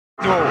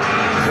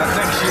that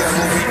next year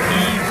will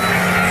be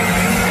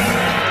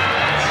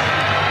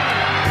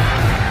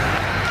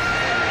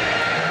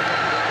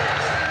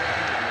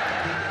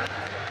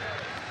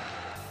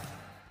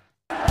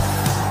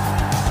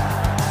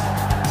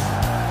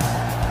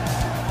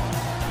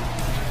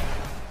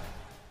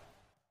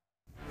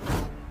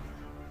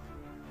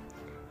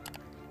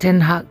Ten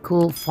Hag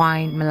could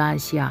find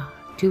Malacia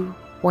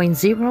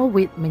 2.0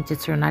 with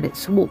Manchester United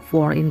swoop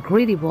for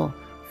incredible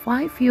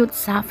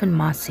 5-7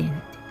 margin.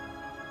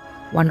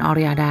 One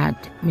area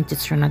that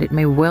Manchester United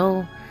may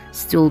well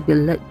still be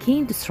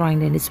looking to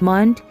strengthen this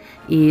month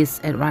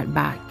is at right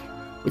back,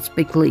 with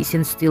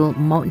speculation still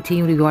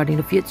mounting regarding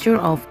the future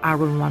of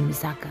Aaron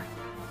Wan-Bissaka.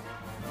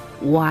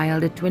 While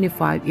the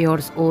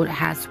 25-year-old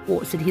has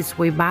forced his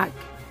way back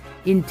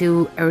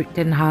into Erik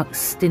Ten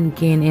Hag's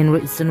thinking in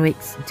recent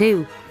weeks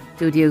due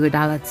to Diogo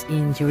Dalot's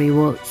injury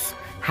woes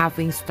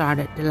having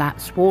started the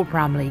last 4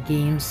 Premier League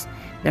games,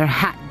 there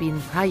had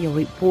been prior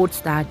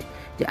reports that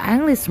the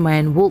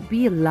Englishman would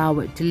be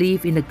allowed to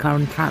leave in the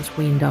current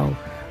transfer window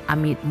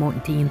amid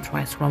mounting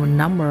interest from a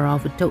number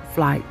of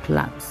top-flight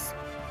clubs.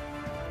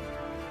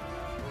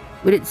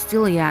 With it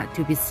still yet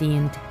to be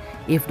seen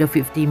if the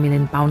 £50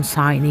 million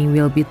signing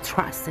will be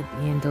trusted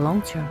in the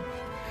long term,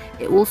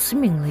 it will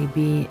seemingly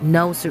be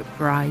no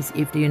surprise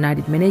if the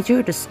United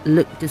manager does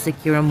look to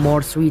secure a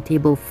more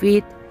suitable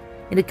fit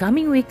in the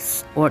coming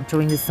weeks or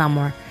during the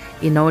summer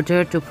in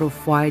order to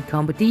provide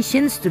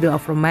competitions to the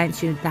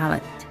aforementioned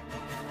talent.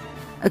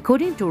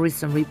 According to a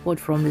recent report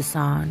from The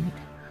Sun,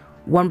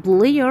 one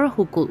player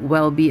who could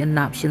well be an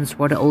option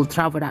for the Old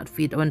Trafford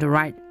outfit on the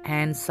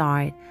right-hand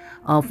side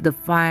of the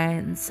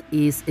fence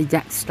is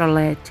Ajax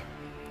starlet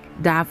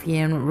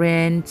Davian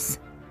Rens,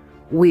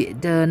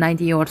 with the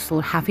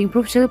 90-year-old having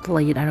previously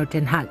played under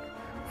Ten Hag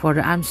for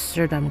the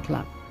Amsterdam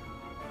club.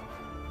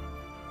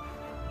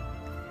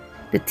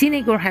 The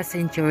teenager has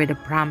enjoyed a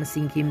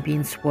promising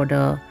campaigns for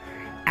the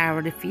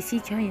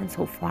Eredivisie giants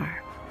so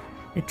far,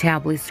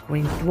 notably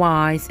scoring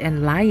twice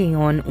and lying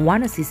on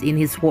 1 assist in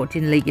his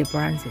 14 league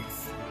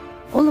appearances,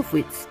 all of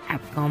which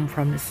have come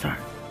from the start,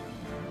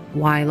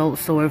 while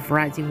also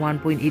averaging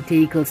 1.8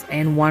 tackles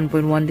and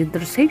 1.1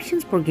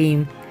 interceptions per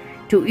game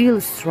to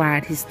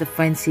illustrate his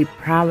defensive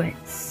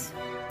prowess.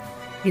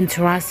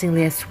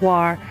 Interestingly, as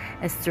far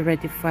as the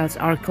rated files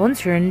are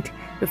concerned,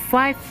 the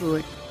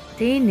 5'10"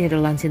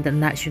 Netherlands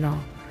international,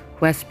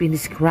 who has been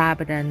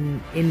described as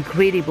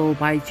incredible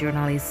by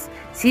journalist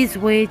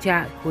Sizwe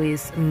Jacques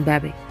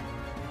Mbappe,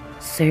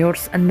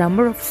 shares a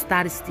number of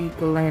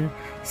statistical and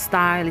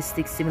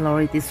stylistic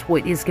similarities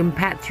with his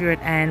compatriot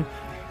and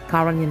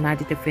current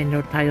United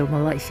defender titled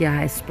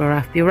Malacia as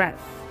per FPREF.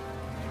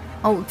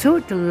 Although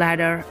the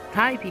latter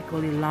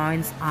typically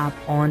lines up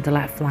on the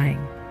left flank,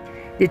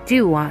 the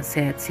two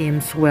assets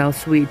seems well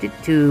suited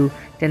to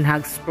Ten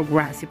Hag's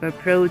progressive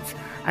approach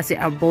as they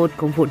are both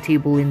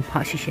comfortable in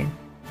position,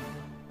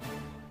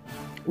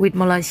 with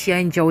Malacia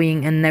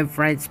enjoying an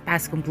average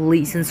pass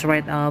completion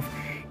rate of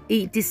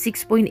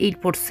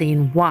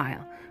 86.8%,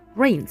 while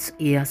Rens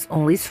is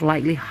only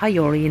slightly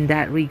higher in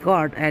that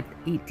regard at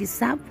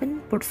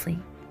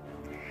 87%.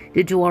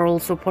 The two are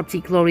also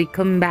particularly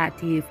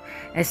combative,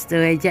 as the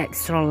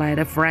Ajax starlet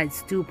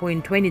averaged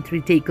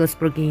 2.23 tackles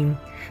per game.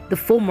 The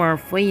former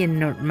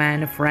Feyenoord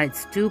man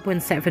averaged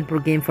 2.7 per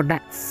game for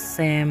that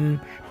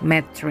same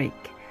metric,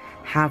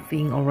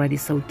 having already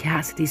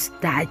showcased his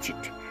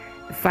staggering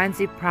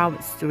defensive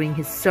prowess during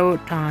his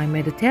short time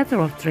at the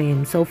Theatre of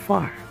Dreams so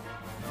far.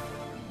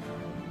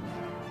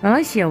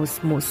 Malacia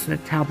was most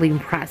notably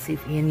impressive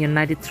in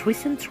United's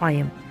recent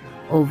triumph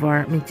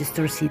over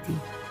Manchester City,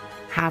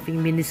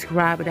 having been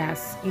described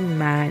as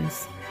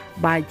immense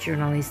by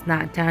journalist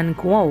Nathan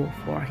Kuo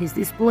for his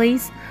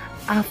displays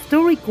after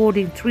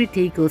recording 3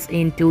 tackles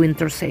and 2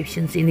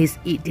 interceptions in his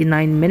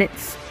 89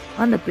 minutes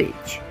on the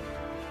pitch.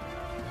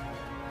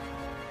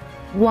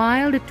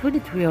 While the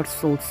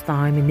 23-year-old's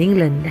time in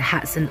England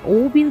hasn't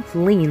all been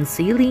plain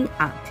sailing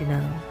up to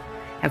now,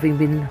 having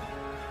been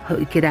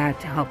hooked at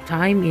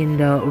halftime in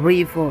the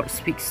reverse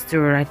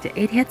fixture at the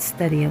Etihad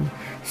Stadium,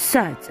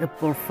 such a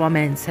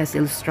performance has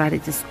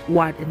illustrated just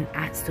what an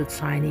astute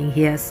signing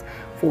his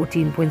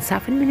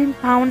 £14.7 million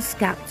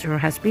capture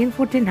has been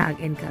for Ten Hag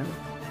 & Co.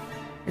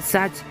 As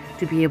such,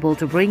 to be able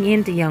to bring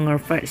in the younger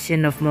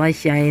version of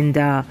Malacia in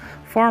the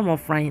form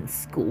of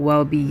Rens could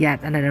well be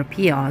yet another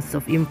piece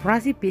of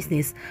impressive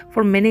business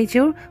for a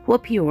manager who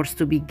appears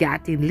to be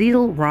getting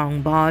little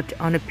wrong both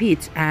on the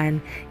pitch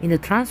and in the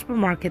transfer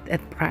market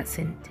at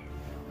present.